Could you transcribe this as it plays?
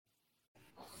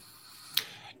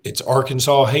It's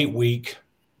Arkansas Hate Week.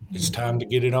 It's time to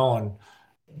get it on.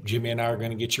 Jimmy and I are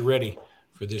going to get you ready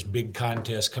for this big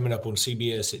contest coming up on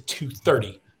CBS at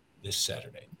 2:30 this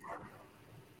Saturday.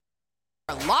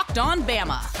 Locked On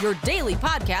Bama, your daily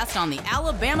podcast on the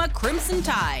Alabama Crimson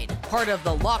Tide. Part of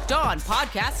the Locked On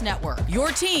Podcast Network,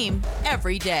 your team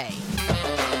every day.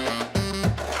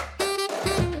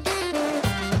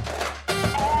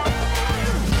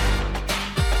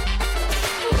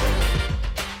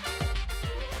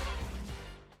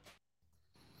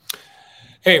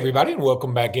 Hey, everybody, and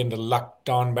welcome back into Locked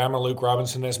On Bama. Luke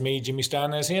Robinson, that's me. Jimmy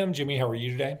Stein, that's him. Jimmy, how are you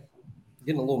today?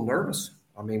 Getting a little nervous.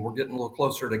 I mean, we're getting a little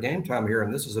closer to game time here,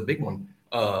 and this is a big one.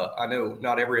 I know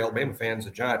not every Alabama fan is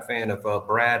a giant fan of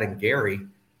Brad and Gary,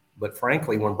 but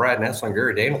frankly, when Brad Nessler and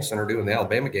Gary Danielson are doing the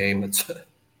Alabama game, it's a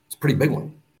pretty big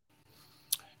one.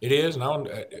 It is, and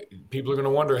people are going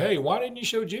to wonder, hey, why didn't you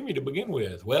show Jimmy to begin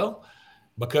with? Well,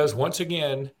 because once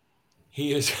again,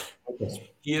 he is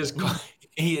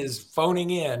phoning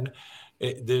in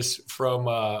this from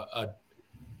a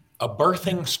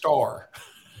birthing star.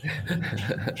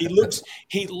 He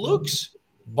looks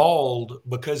bald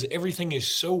because everything is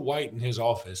so white in his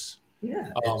office. Yeah,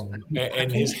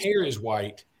 and his hair is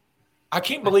white. I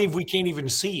can't believe we can't even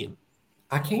see him.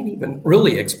 I can't even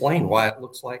really explain why it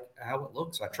looks like how it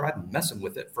looks. I tried messing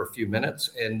with it for a few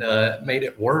minutes and made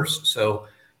it worse. So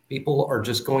people are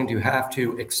just going to have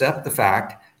to accept the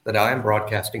fact that I am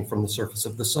broadcasting from the surface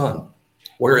of the sun,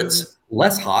 where it's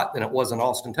less hot than it was in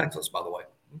Austin, Texas, by the way.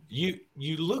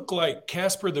 You look like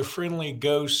Casper the Friendly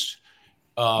Ghost,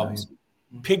 Nice.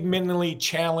 pigmentally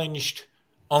challenged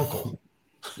uncle.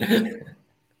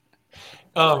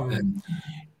 All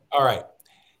right.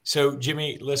 So,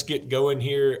 Jimmy, let's get going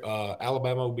here.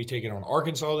 Alabama will be taking on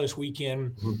Arkansas this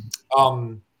weekend.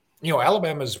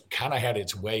 Alabama's kind of had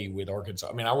its way with Arkansas.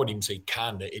 I mean, I wouldn't even say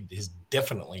kind of. It has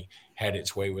definitely had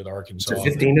its way with Arkansas. It's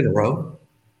 15 in a row?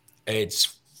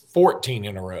 It's 14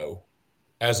 in a row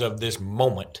as of this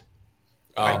moment.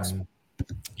 Nice.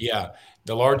 Yeah,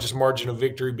 the largest margin of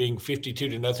victory being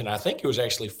 52-0. I think it was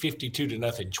actually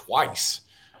 52-0 twice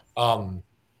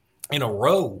in a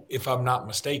row, if I'm not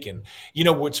mistaken. You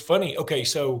know what's funny? Okay,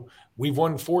 so we've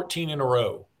won 14 in a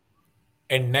row,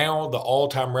 and now the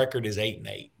all-time record is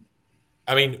 8-8.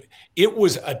 I mean, it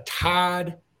was a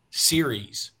tied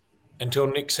series until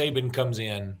Nick Saban comes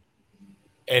in,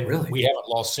 and we haven't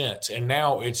lost since. And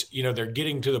now it's, they're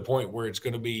getting to the point where it's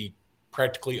going to be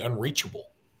practically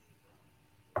unreachable.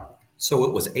 So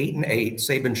it was 8-8.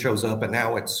 Saban shows up, and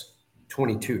now it's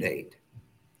 22-8.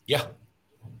 Yeah.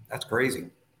 That's crazy.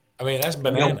 I mean, that's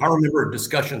bananas. I remember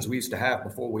discussions we used to have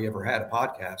before we ever had a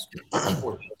podcast,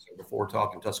 before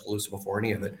talking Tuscaloosa, before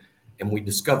any of it. And we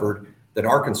discovered that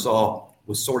Arkansas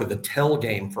was sort of the tell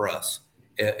game for us.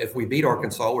 If we beat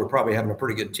Arkansas, we're probably having a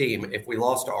pretty good team. If we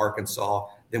lost to Arkansas,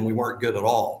 then we weren't good at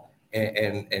all.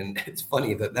 And it's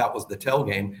funny that was the tell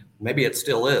game. Maybe it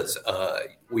still is.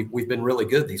 We've been really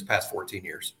good these past 14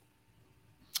 years.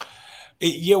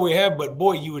 Yeah, we have. But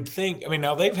boy, you would think. I mean,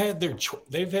 now they've had their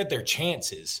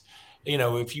chances.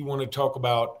 If you want to talk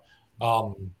about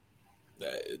what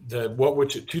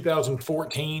was it,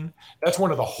 2014? That's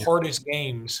one of the hardest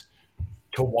games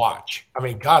to watch. I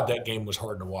mean, God, that game was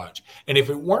hard to watch. And if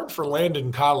it weren't for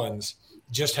Landon Collins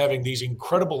just having these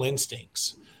incredible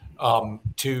instincts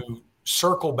to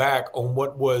circle back on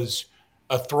what was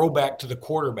a throwback to the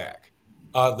quarterback,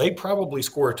 they probably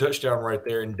score a touchdown right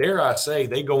there. And dare I say,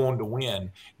 they go on to win.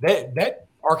 That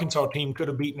Arkansas team could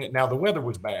have beaten it. Now, the weather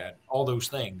was bad, all those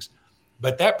things.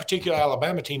 But that particular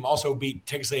Alabama team also beat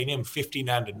Texas A&M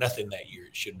 59-0 that year,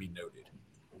 it should be noted.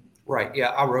 Right. Yeah,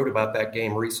 I wrote about that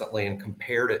game recently and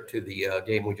compared it to the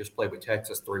game we just played with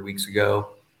Texas 3 weeks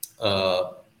ago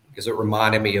because it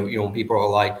reminded me of, when people are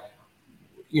like,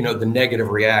 the negative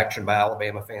reaction by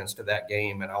Alabama fans to that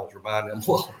game. And I was reminding them,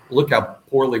 well, look how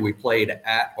poorly we played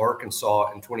at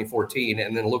Arkansas in 2014.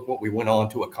 And then look what we went on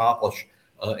to accomplish,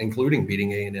 including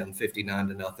beating A&M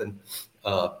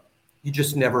 59-0. You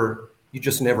just never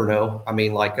know. I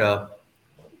mean,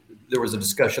 there was a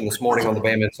discussion this morning on the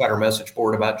Bama Insider message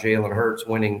board about Jalen Hurts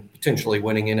potentially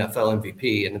winning NFL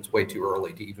MVP, and it's way too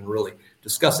early to even really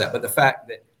discuss that. But the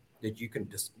fact that you can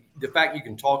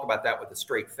talk about that with a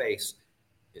straight face,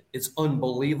 it's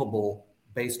unbelievable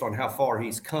based on how far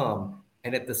he's come.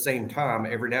 And at the same time,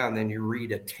 every now and then you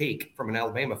read a take from an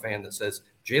Alabama fan that says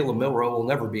Jalen Milroe will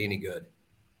never be any good.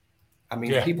 I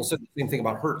mean, People said the same thing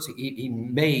about Hurts. He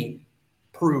may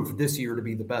prove this year to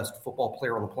be the best football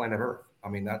player on the planet Earth. I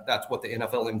mean, that's what the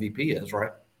NFL MVP is,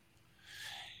 right?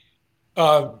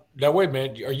 Now, wait a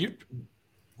minute.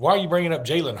 Why are you bringing up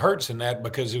Jalen Hurts in that?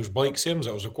 Because it was Blake Sims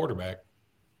that was a quarterback.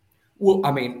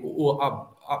 Well,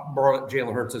 I brought up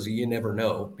Jalen Hurts as a you never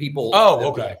know. People. Oh,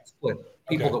 okay.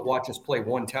 That watch us play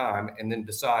one time and then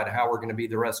decide how we're going to be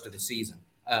the rest of the season.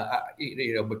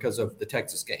 Because of the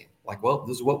Texas game. Like, well,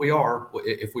 this is what we are.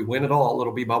 If we win it all,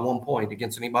 it'll be by 1 point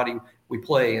against anybody we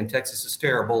play. And Texas is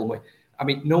terrible. I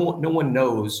mean, no one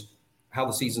knows how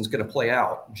the season's going to play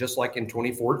out. Just like in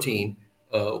 2014,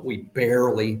 we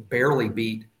barely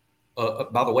beat.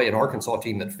 By the way, an Arkansas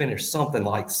team that finished something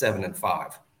like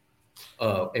 7-5,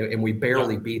 and we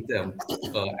barely beat them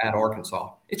at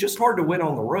Arkansas. It's just hard to win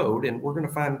on the road, and we're going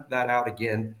to find that out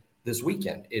again this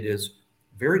weekend. It is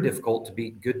very difficult to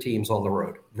beat good teams on the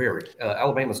road.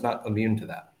 Alabama's not immune to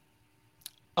that.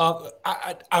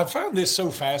 I find this so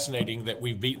fascinating that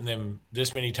we've beaten them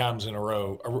this many times in a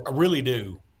row. I really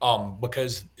do,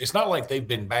 because it's not like they've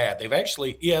been bad. They've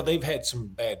actually, they've had some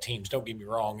bad teams. Don't get me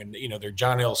wrong, and they're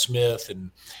John L. Smith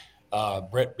and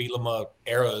Brett Bielema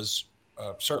eras,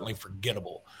 certainly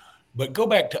forgettable. But go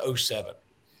back to 2007.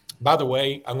 By the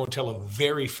way, I'm going to tell a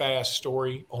very fast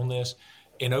story on this.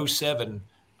 In 2007.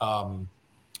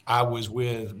 I was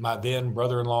with my then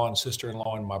brother-in-law and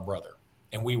sister-in-law and my brother,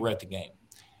 and we were at the game.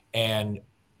 And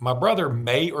my brother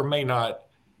may or may not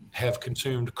have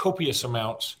consumed copious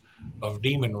amounts of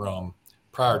Demon Rum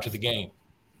prior to the game.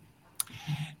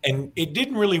 And it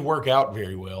didn't really work out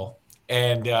very well.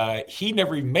 And he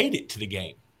never even made it to the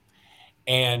game.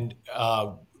 And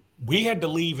we had to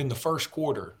leave in the first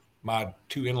quarter, my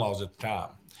two in-laws at the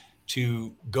time,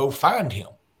 to go find him.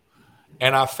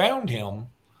 And I found him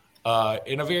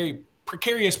in a very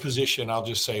precarious position, I'll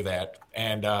just say that.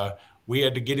 And we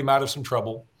had to get him out of some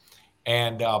trouble.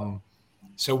 And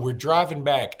so we're driving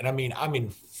back. And I mean, I'm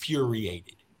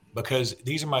infuriated because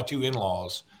these are my two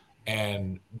in-laws.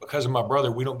 And because of my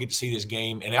brother, we don't get to see this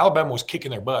game. And Alabama was kicking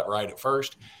their butt right at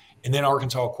first. And then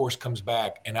Arkansas, of course, comes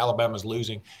back and Alabama's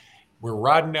losing. We're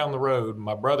riding down the road.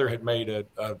 My brother had made a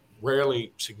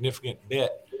rarely significant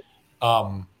bet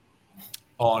on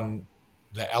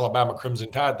the Alabama Crimson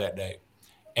Tide that day.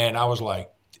 And I was like,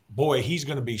 boy, he's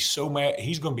going to be so mad.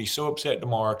 He's going to be so upset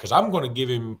tomorrow because I'm going to give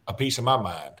him a piece of my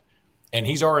mind. And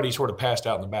he's already sort of passed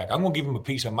out in the back. I'm going to give him a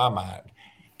piece of my mind.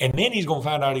 And then he's going to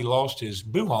find out he lost his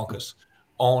boo honkus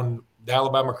on the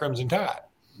Alabama Crimson Tide.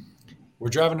 We're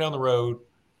driving down the road.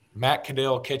 Matt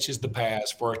Caddell catches the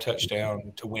pass for a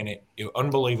touchdown to win it.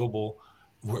 Unbelievable.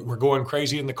 We're going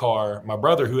crazy in the car. My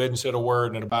brother, who hadn't said a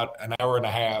word in about an hour and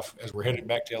a half as we're headed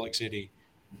back to Alex City,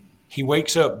 he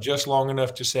wakes up just long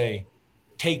enough to say,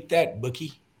 "Take that,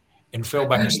 bookie," and fell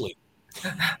back asleep.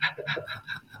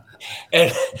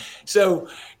 And so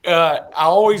I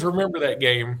always remember that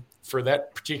game for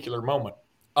that particular moment.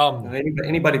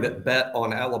 Anybody that bet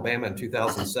on Alabama in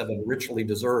 2007 richly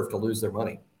deserved to lose their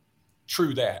money.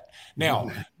 True that. Now,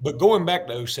 but going back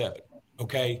to 2007,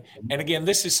 okay, and again,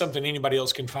 this is something anybody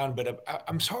else can find, but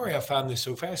I'm sorry I find this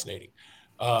so fascinating.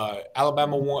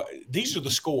 Alabama won. These are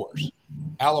the scores.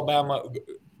 Alabama,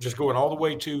 just going all the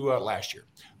way to last year,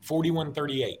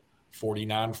 41-38,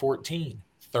 49-14,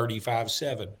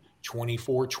 35-7,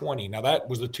 24-20. Now, that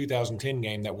was the 2010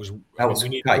 game. That was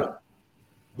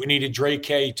we needed Dre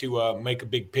K to make a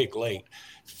big pick late.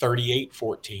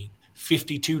 38-14,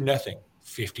 52-0,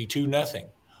 52-0,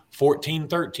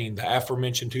 14-13, the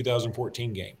aforementioned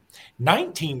 2014 game.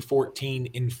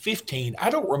 19-14 and 15. I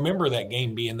don't remember that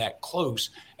game being that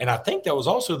close. And I think that was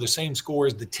also the same score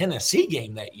as the Tennessee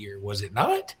game that year, was it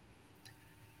not?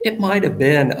 It might have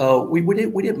been. We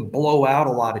didn't blow out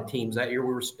a lot of teams that year.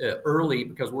 We were early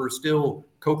because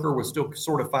Coker was still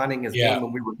sort of finding his game,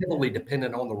 and we were heavily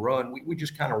dependent on the run. We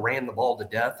just kind of ran the ball to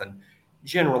death, and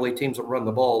generally teams that run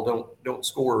the ball don't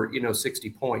score 60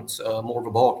 points. More of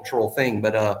a ball control thing,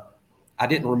 but I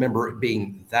didn't remember it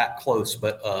being that close.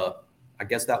 But I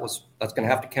guess that's going to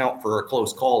have to count for a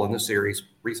close call in this series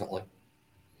recently.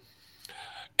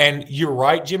 And you're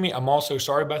right, Jimmy. I'm also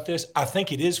sorry about this. I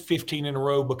think it is 15 in a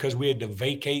row because we had to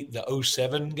vacate the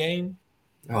 2007 game.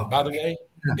 Oh, by the way,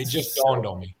 it just dawned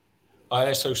on me.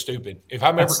 That's so stupid. If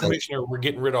I'm ever commissioner, we're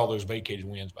getting rid of all those vacated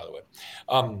wins, by the way.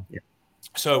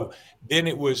 So then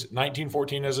it was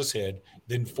 19-14, as I said,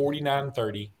 then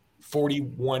 49-30,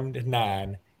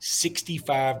 41-9,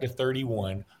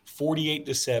 65-31,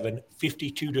 48-7,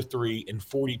 52-3, and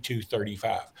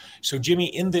 42-35. So,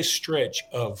 Jimmy, in this stretch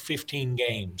of 15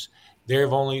 games, there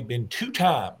have only been 2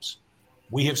 times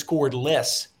we have scored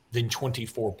less than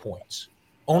 24 points.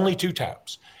 Only 2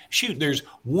 times. Shoot, there's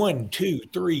 1, 2,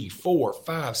 3, 4,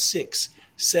 5, 6,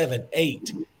 7,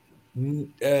 8,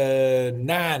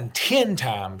 9, 10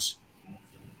 times.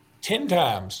 10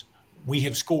 times we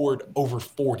have scored over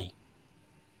 40.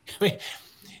 I mean,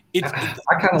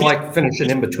 I kind of like finishing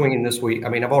in between this week. I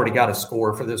mean, I've already got a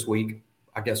score for this week.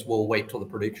 I guess we'll wait till the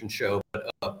prediction show.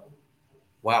 But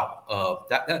wow,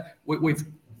 we've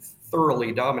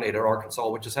thoroughly dominated Arkansas,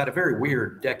 which has had a very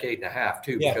weird decade and a half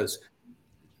too, because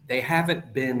they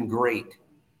haven't been great.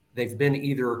 They've been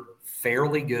either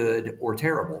fairly good or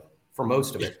terrible for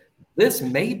most of it. This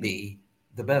may be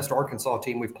the best Arkansas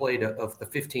team we've played of the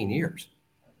 15 years.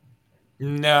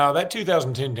 No, that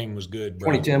 2010 team was good,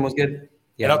 bro. 2010 was good.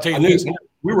 Yeah, and I'll tell you this.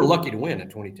 We were lucky to win in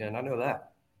 2010. I know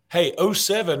that. Hey,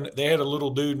 2007, they had a little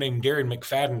dude named Darren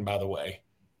McFadden, by the way.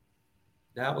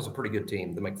 That was a pretty good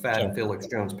team, the McFadden, Felix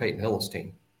Jones, Peyton Hillis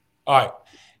team. All right.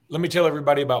 Let me tell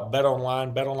everybody about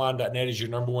BetOnline. BetOnline.net is your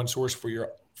number one source for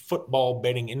your football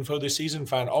betting info this season.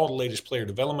 Find all the latest player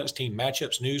developments, team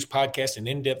matchups, news, podcasts, and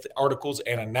in-depth articles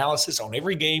and analysis on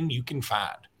every game you can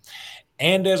find.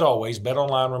 And as always,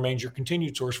 BetOnline remains your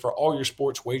continued source for all your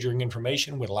sports wagering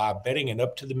information with live betting and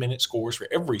up-to-the-minute scores for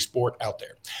every sport out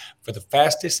there. For the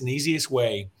fastest and easiest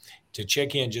way to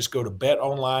check in, just go to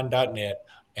betonline.net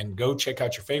and go check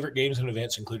out your favorite games and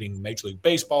events, including Major League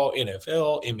Baseball,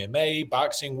 NFL, MMA,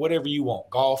 boxing, whatever you want.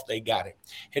 Golf, they got it.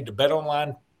 Head to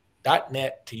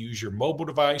betonline.net to use your mobile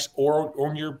device or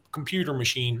on your computer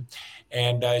machine.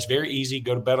 And it's very easy.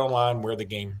 Go to BetOnline where the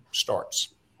game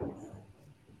starts.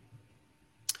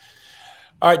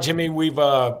 All right, Jimmy, we've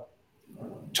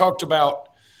talked about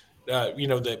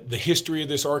the history of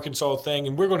this Arkansas thing,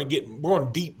 and we're going to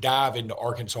deep dive into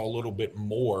Arkansas a little bit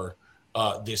more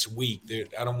this week.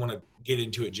 I don't want to get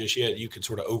into it just yet. You could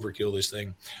sort of overkill this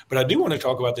thing, but I do want to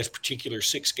talk about this particular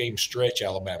 6-game stretch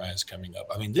Alabama has coming up.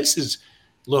 I mean,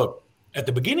 look, at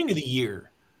the beginning of the year,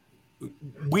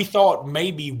 we thought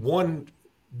maybe one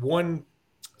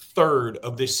third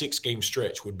of this 6-game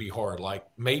stretch would be hard. Like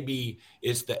maybe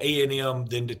it's the A&M,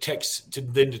 then to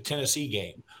Tennessee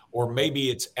game, or maybe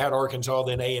it's at Arkansas,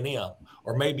 then A&M,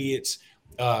 or maybe it's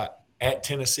at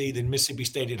Tennessee, then Mississippi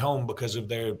State at home because of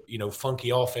their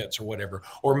funky offense or whatever,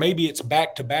 or maybe it's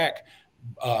back-to-back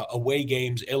away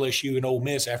games, LSU and Ole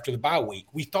Miss after the bye week.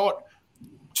 We thought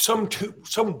some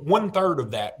 1/3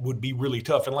 of that would be really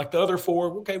tough, and like the other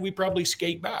 4, okay, we probably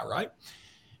skate by, right?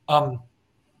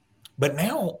 But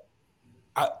now,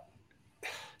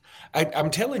 I'm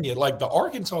telling you, like the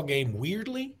Arkansas game,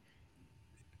 weirdly,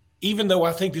 even though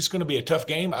I think this is going to be a tough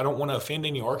game, I don't want to offend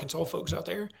any Arkansas folks out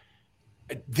there.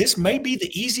 This may be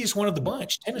the easiest one of the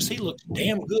bunch. Tennessee looks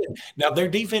damn good. Now, their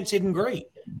defense isn't great,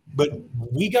 but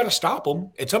we got to stop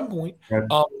them at some point. Right.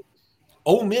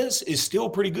 Ole Miss is still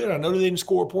pretty good. I know they didn't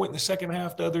score a point in the second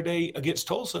half the other day against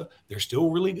Tulsa. They're still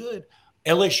really good.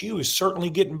 LSU is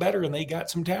certainly getting better, and they got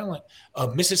some talent.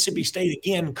 Mississippi State,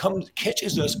 again,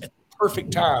 catches us at the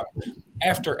perfect time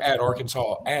after at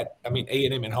Arkansas,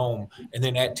 A&M at home, and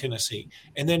then at Tennessee.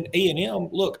 And then A&M,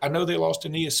 look, I know they lost to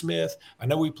Nia Smith. I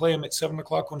know we play them at 7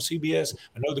 o'clock on CBS.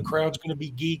 I know the crowd's going to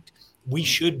be geeked. We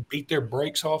should beat their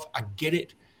brakes off. I get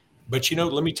it. But,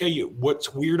 let me tell you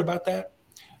what's weird about that.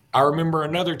 I remember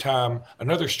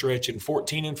another stretch in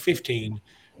 14 and 15,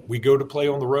 we go to play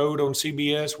on the road on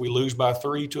CBS. We lose by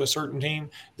 3 to a certain team.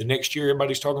 The next year,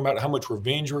 everybody's talking about how much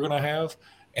revenge we're going to have.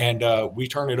 And we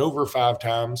turn it over 5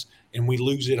 times, and we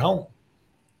lose at home.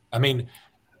 I mean,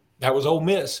 that was Ole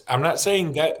Miss. I'm not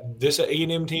saying that this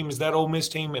A&M team is that Ole Miss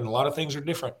team, and a lot of things are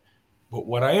different. But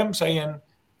what I am saying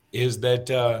is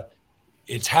that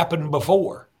it's happened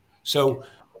before. So,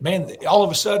 man, all of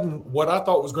a sudden, what I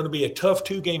thought was going to be a tough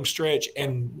 2-game stretch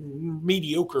and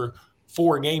mediocre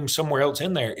 4 games somewhere else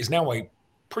in there is now a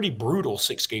pretty brutal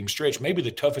 6-game stretch, maybe the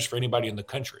toughest for anybody in the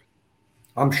country.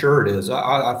 I'm sure it is.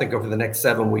 I think over the next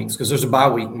 7 weeks, because there's a bye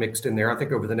week mixed in there, I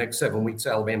think over the next 7 weeks,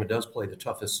 Alabama does play the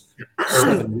toughest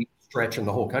 7-week stretch in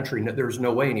the whole country. There's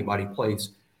no way anybody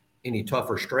plays any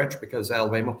tougher stretch because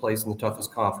Alabama plays in the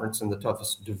toughest conference and the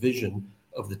toughest division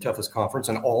of the toughest conference,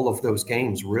 and all of those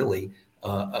games really,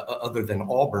 other than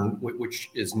Auburn,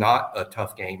 which is not a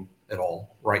tough game at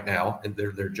all right now.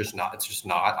 They're just not. It's just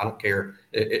not. I don't care.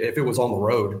 If it was on the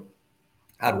road,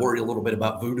 I'd worry a little bit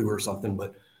about voodoo or something,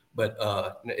 but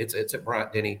it's at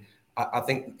Bryant-Denny. I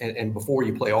think, and before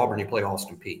you play Auburn, you play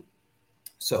Austin Peay.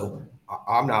 So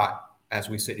I'm not, as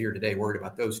we sit here today, worried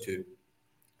about those 2.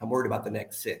 I'm worried about the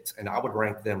next 6, and I would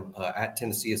rank them at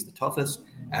Tennessee as the toughest,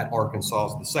 at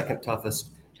Arkansas as the second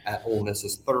toughest, at Ole Miss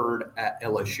as 3rd, at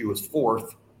LSU as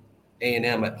 4th,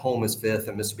 A&M at home is 5th,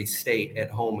 and Mississippi State at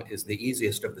home is the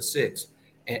easiest of the 6.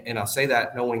 And I say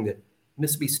that knowing that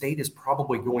Mississippi State is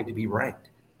probably going to be ranked.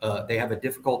 They have a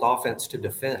difficult offense to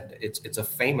defend. It's a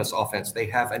famous offense. They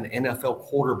have an NFL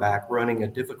quarterback running a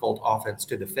difficult offense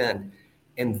to defend,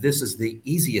 and this is the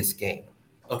easiest game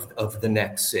of the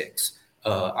next 6.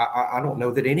 I don't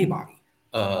know that anybody,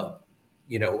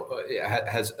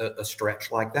 has a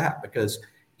stretch like that, because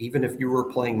even if you were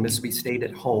playing Mississippi State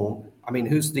at home. I mean,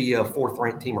 who's the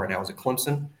fourth-ranked team right now? Is it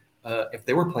Clemson? If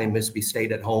they were playing Mississippi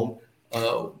State at home,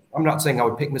 I'm not saying I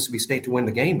would pick Mississippi State to win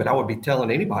the game, but I would be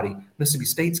telling anybody Mississippi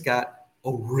State's got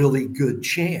a really good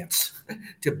chance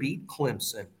to beat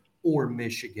Clemson or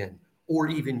Michigan or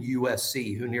even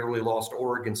USC, who nearly lost to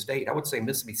Oregon State. I would say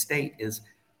Mississippi State is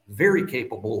very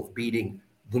capable of beating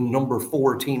the number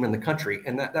 4 team in the country,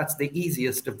 and that's the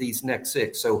easiest of these next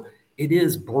 6. So it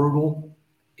is brutal.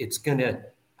 It's going to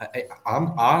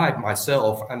I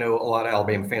myself, I know a lot of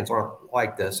Alabama fans aren't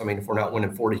like this. I mean, if we're not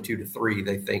winning 42-3,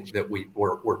 they think that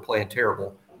we're playing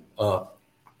terrible.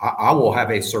 I will have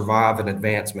a survive and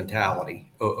advance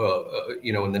mentality,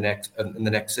 in the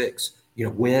next 6.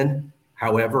 Win,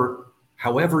 however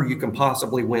you can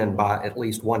possibly win by at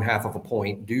least 1/2 of a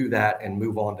point. Do that and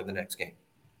move on to the next game.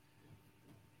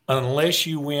 Unless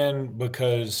you win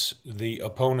because the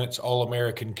opponent's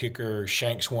All-American kicker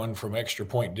shanks one from extra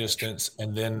point distance,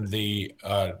 and then the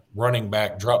running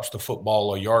back drops the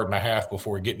football 1.5 yards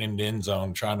before getting into the end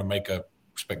zone trying to make a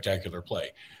spectacular play.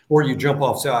 Or you jump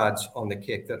off sides on the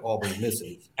kick that Auburn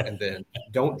misses, and then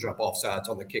don't jump off sides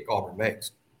on the kick Auburn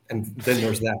makes. And then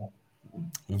there's that.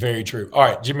 Very true. All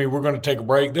right, Jimmy, we're going to take a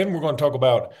break. Then we're going to talk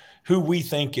about who we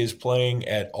think is playing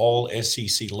at all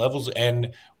SEC levels.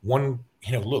 And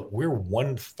look, we're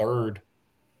 1/3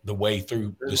 the way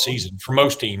through the season for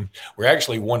most teams. We're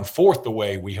actually 1/4 the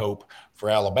way, we hope, for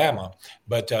Alabama.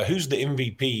 But who's the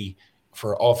MVP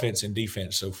for offense and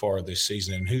defense so far this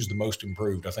season, and who's the most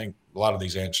improved? I think a lot of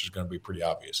these answers are going to be pretty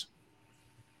obvious.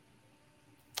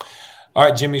 All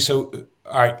right, Jimmy. So,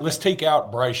 all right, let's take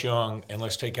out Bryce Young and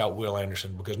let's take out Will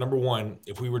Anderson, because number one,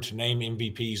 if we were to name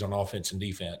MVPs on offense and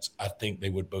defense, I think they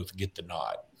would both get the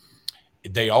nod.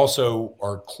 They also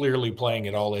are clearly playing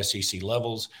at all SEC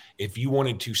levels. If you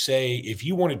wanted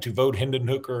to vote Hendon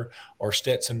Hooker or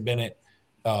Stetson Bennett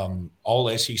all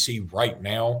SEC right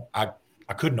now, I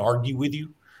couldn't argue with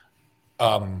you.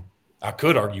 I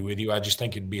could argue with you. I just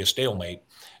think it'd be a stalemate.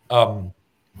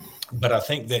 But I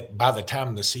think that by the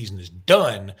time the season is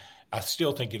done, I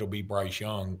still think it'll be Bryce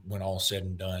Young when all's said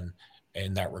and done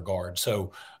in that regard.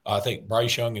 So I think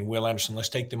Bryce Young and Will Anderson, let's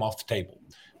take them off the table.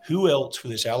 Who else for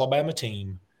this Alabama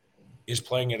team is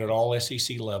playing at an all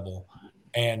SEC level?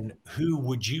 And who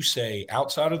would you say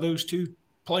outside of those two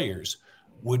players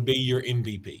would be your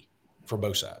MVP for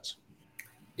both sides?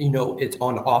 It's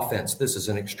on offense. This is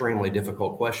an extremely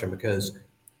difficult question because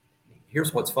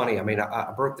here's what's funny. I mean,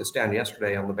 I broke this down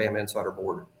yesterday on the Bama Insider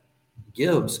board.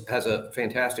 Gibbs has a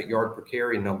fantastic yard per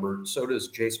carry number. So does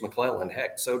Jace McClellan.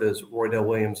 Heck, so does Roydell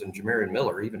Williams and Jamarian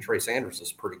Miller. Even Trey Sanders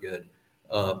is pretty good.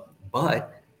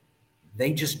 But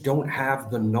they just don't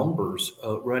have the numbers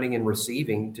running and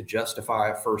receiving to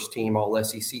justify a first-team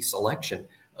All-SEC selection.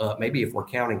 Maybe if we're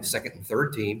counting second and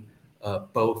third team,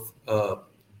 both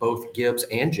Gibbs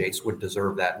and Jace would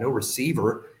deserve that. No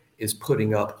receiver is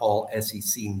putting up all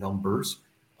SEC numbers.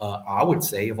 I would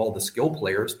say of all the skill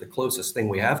players, the closest thing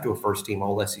we have to a first-team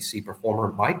All-SEC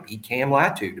performer might be Cam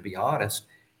Latu, to be honest.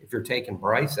 If you're taking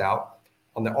Bryce out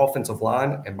on the offensive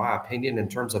line, in my opinion, in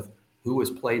terms of who has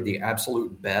played the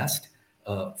absolute best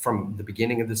from the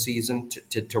beginning of the season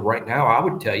to right now, I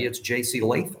would tell you it's J.C.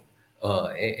 Latham.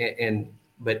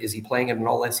 But is he playing at an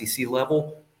all-SEC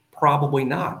level? Probably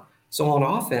not. So on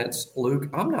offense, Luke,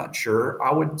 I'm not sure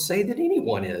I would say that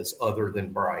anyone is other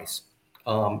than Bryce.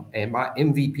 And my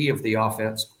MVP of the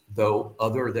offense, though,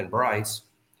 other than Bryce,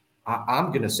 I'm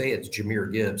going to say it's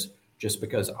Jahmyr Gibbs, just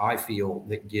because I feel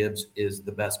that Gibbs is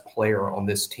the best player on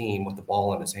this team with the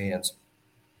ball in his hands.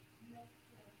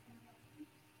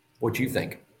 What do you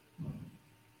think,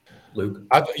 Luke?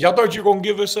 Y'all thought you were going to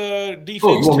give us a defense?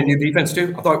 Oh, you want me to do defense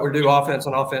too? I thought we were doing offense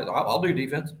and offense. I'll do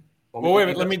defense. Well, wait a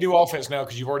minute. Let me do offense now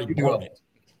because you've already ruined it.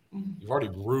 You've already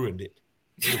ruined it.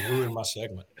 You ruined my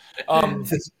segment.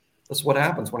 That's what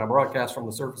happens when I broadcast from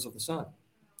the surface of the sun.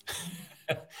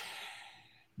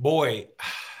 Boy,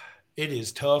 it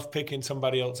is tough picking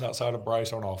somebody else outside of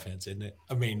Bryce on offense, isn't it?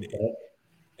 I mean,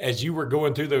 as you were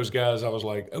going through those guys, I was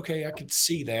like, okay, I could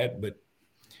see that, but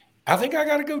I think I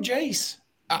got to go Jace.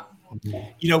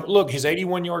 Look, his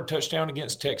 81-yard touchdown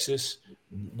against Texas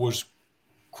was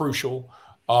crucial.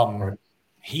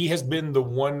 He has been the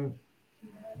one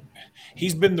 –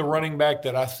 he's been the running back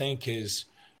that I think is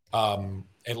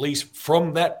at least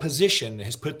from that position,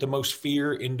 has put the most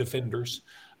fear in defenders.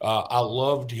 I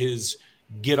loved his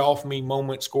get-off-me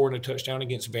moment scoring a touchdown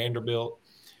against Vanderbilt.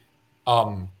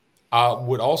 I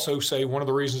would also say one of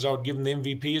the reasons I would give him the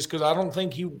MVP is because I don't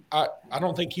think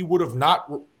he would have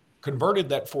not converted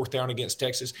that fourth down against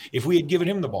Texas if we had given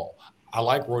him the ball. I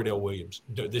like Roydell Williams.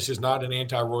 This is not an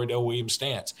anti-Roydell Williams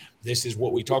stance. This is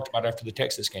what we talked about after the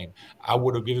Texas game. I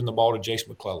would have given the ball to Jace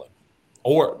McClellan.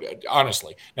 Or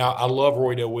honestly, now I love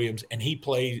Roydell Williams, and he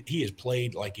has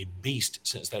played like a beast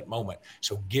since that moment.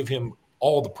 So give him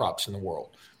all the props in the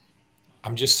world.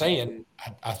 I'm just saying,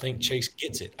 I think Chase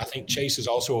gets it. I think Chase is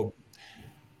also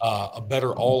a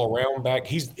better all-around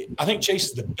back. I think Chase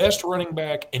is the best running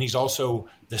back, and he's also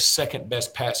the second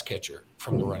best pass catcher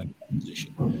from the running back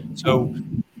position. So,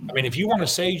 I mean, if you want to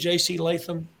say J.C.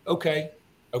 Latham, okay.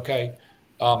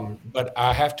 But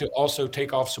I have to also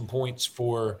take off some points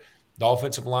for the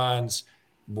offensive line's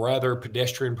rather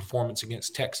pedestrian performance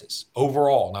against Texas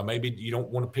overall. Now, maybe you don't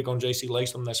want to pick on J.C.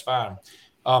 Latham. That's fine.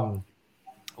 All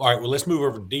right, well, let's move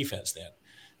over to defense then.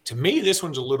 To me, this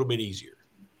one's a little bit easier.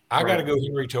 I got to go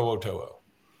Henry To'oTo'o.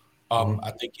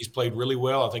 I think he's played really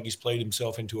well. I think he's played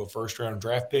himself into a first-round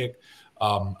draft pick.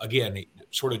 Again,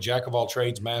 sort of jack of all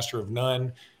trades, master of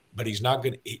none, but he's not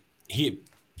going to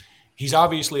he's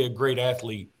obviously a great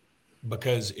athlete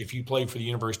because if you played for the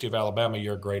University of Alabama,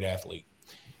 you're a great athlete.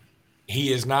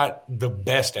 He is not the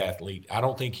best athlete. I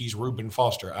don't think he's Reuben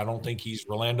Foster. I don't think he's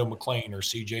Rolando McClain or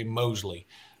C.J. Mosley.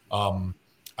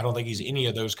 I don't think he's any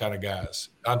of those kind of guys.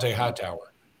 Dante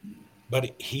Hightower.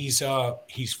 But he's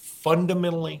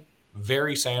fundamentally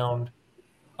very sound,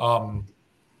 and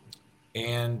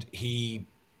he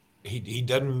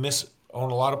doesn't miss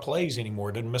on a lot of plays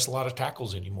anymore. Doesn't miss a lot of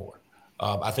tackles anymore.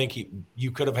 I think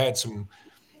you could have had some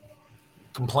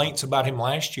complaints about him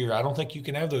last year. I don't think you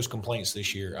can have those complaints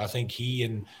this year. I think he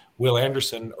and Will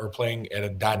Anderson are playing at a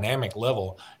dynamic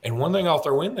level. And one thing I'll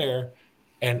throw in there,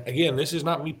 and again, this is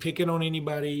not me picking on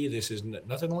anybody. This is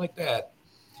nothing like that.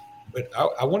 But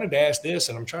I wanted to ask this,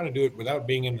 and I'm trying to do it without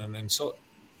being an insult.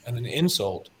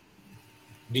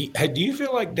 Do you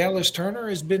feel like Dallas Turner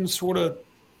has been sort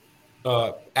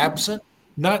of absent?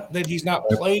 Not that he's not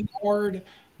playing hard,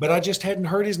 but I just hadn't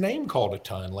heard his name called a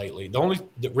ton lately.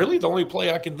 The only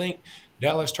play I can think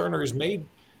Dallas Turner has made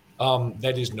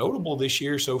that is notable this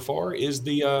year so far is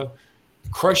the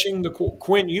crushing the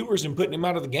Quinn Ewers and putting him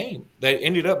out of the game. That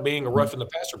ended up being a roughing the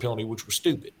passer penalty, which was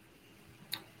stupid.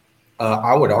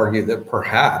 I would argue that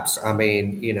perhaps, I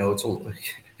mean, you know,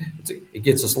 it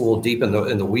gets us a little deep in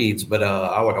the weeds, but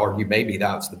I would argue maybe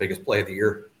that's the biggest play of the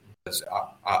year.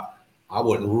 I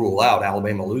wouldn't rule out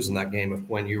Alabama losing that game if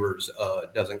Quinn Ewers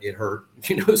doesn't get hurt,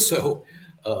 you know. So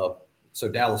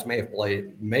Dallas may have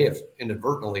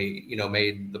inadvertently, you know,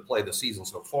 made the play of the season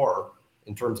so far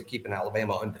in terms of keeping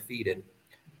Alabama undefeated.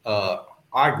 I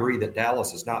agree that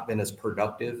Dallas has not been as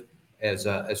productive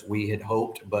as we had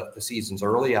hoped, but the season's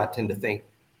early. I tend to think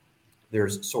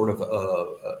there's sort of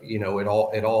you know, it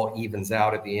all evens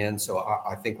out at the end. So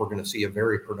I think we're going to see a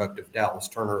very productive Dallas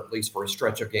Turner, at least for a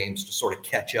stretch of games, to sort of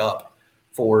catch up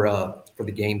for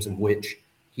the games in which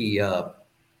he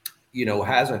you know,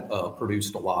 hasn't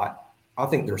produced a lot. I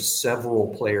think there's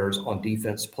several players on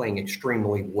defense playing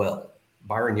extremely well.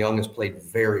 Byron Young has played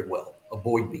very well.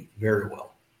 Aboigbe very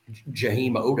well.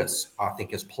 Jaheim Otis, I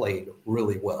think, has played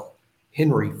really well.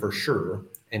 Henry for sure,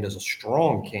 and is a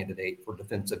strong candidate for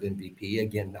defensive MVP.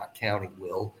 Again, not counting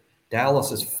Will.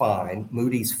 Dallas is fine.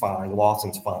 Moody's fine.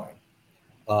 Lawson's fine.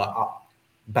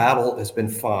 Battle has been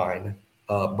fine.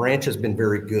 Branch has been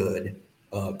very good.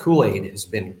 Kool-Aid has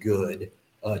been good.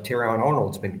 Terrion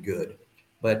Arnold's been good.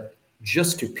 But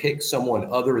just to pick someone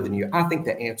other than you, I think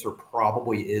the answer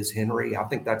probably is Henry. I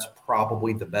think that's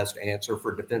probably the best answer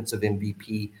for defensive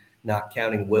MVP, not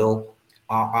counting Will.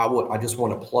 I just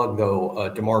want to plug,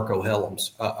 though, DeMarco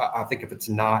Hellams. I think if it's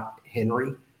not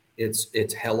Henry, it's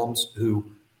Hellams, who,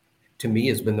 to me,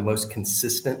 has been the most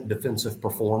consistent defensive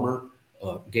performer.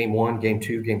 Game 1, Game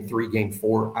 2, Game 3, Game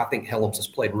 4. I think Hellams has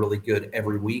played really good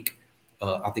every week.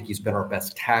 I think he's been our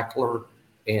best tackler.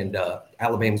 And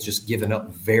Alabama's just given up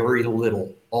very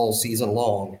little all season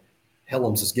long.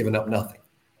 Hellams has given up nothing.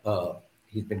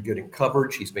 He's been good in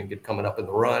coverage. He's been good coming up in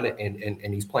the run,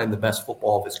 and he's playing the best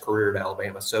football of his career at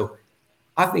Alabama. So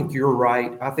I think you're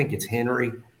right. I think it's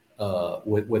Henry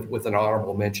with an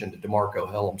honorable mention to DeMarco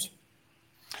Hellams.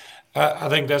 I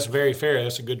think that's very fair.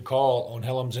 That's a good call on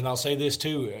Hellams. And I'll say this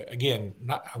too. Again,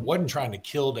 I wasn't trying to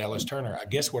kill Dallas Turner. I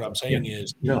guess what I'm saying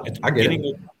is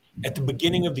at the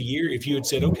beginning of the year, if you had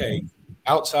said, okay,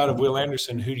 outside of Will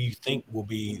Anderson, who do you think will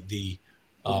be the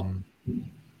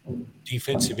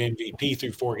defensive MVP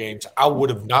through 4 games, I would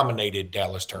have nominated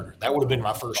Dallas Turner. That would have been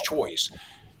my first choice.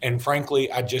 And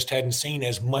frankly, I just hadn't seen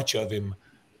as much of him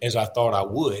as I thought I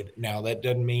would. Now, that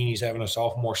doesn't mean he's having a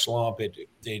sophomore slump.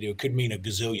 It could mean a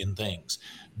gazillion things.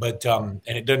 But and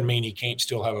it doesn't mean he can't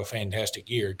still have a fantastic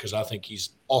year, because I think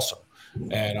he's awesome.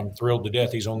 And I'm thrilled to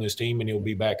death he's on this team, and he'll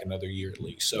be back another year at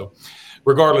least. So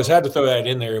regardless, I had to throw that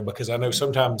in there because I know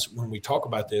sometimes when we talk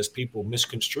about this, people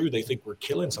misconstrue. They think we're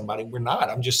killing somebody. We're not.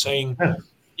 I'm just saying,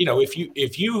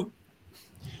 if you,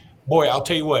 boy, I'll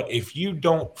tell you what, if you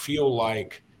don't feel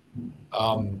like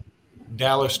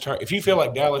if you feel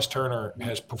like Dallas Turner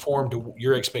has performed to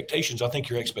your expectations, I think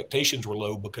your expectations were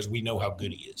low because we know how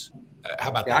good he is. How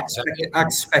about that? I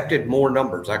expected more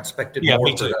numbers. I expected more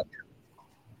production.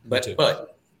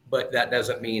 But that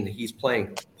doesn't mean he's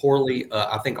playing poorly.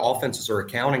 I think offenses are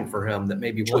accounting for him that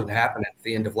maybe wouldn't happen at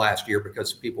the end of last year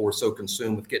because people were so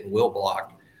consumed with getting Will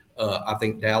blocked. I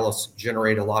think Dallas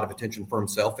generated a lot of attention for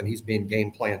himself, and he's being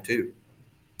game planned too.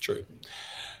 True.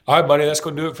 All right, buddy, that's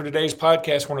going to do it for today's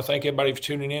podcast. I want to thank everybody for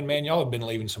tuning in, man. Y'all have been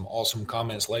leaving some awesome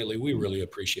comments lately. We really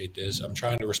appreciate this. I'm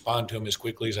trying to respond to them as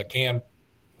quickly as I can.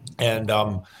 And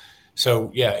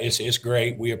so, yeah, it's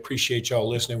great. We appreciate y'all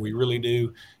listening. We really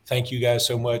do. Thank you guys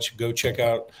so much. Go check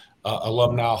out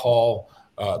Alumni Hall,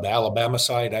 the Alabama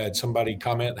site. I had somebody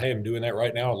comment, hey, I'm doing that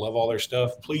right now. I love all their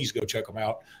stuff. Please go check them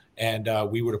out. And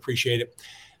we would appreciate it.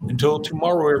 Until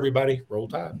tomorrow, everybody, roll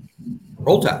tide.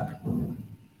 Roll tide.